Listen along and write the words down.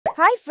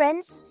Hi,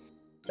 friends!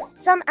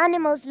 Some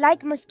animals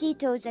like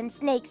mosquitoes and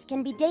snakes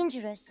can be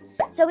dangerous,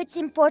 so it's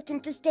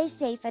important to stay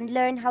safe and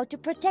learn how to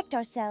protect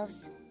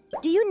ourselves.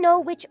 Do you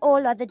know which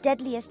all are the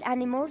deadliest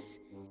animals?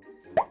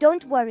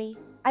 Don't worry,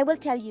 I will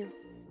tell you.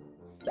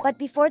 But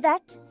before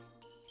that,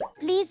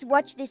 please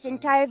watch this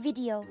entire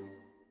video,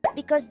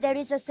 because there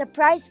is a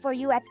surprise for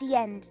you at the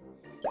end.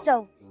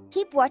 So,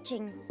 keep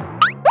watching.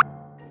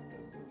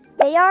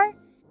 They are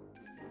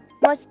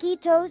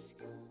mosquitoes,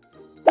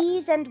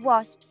 bees and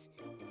wasps,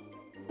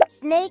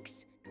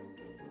 snakes,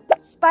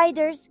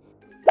 spiders,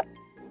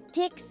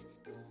 ticks,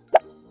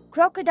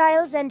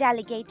 crocodiles and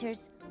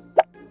alligators,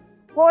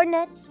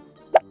 hornets,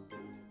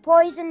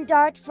 poison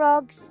dart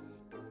frogs,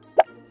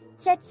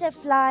 tsetse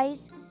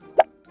flies,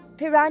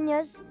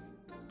 piranhas,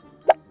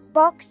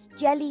 box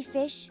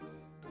jellyfish,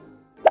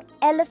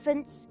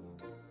 elephants.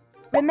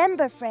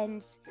 Remember,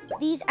 friends,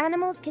 these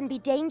animals can be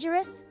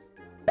dangerous.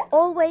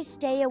 Always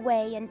stay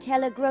away and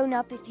tell a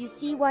grown-up if you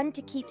see one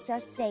to keep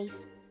us safe.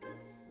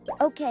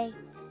 Okay,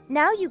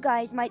 now you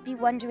guys might be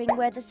wondering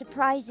where the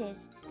surprise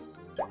is.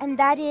 And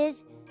that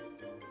is...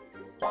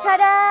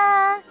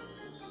 ta-da!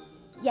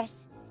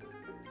 Yes,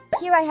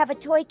 here I have a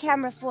toy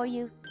camera for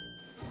you.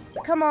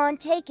 Come on,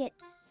 take it.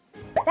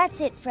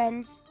 That's it,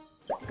 friends.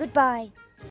 Goodbye.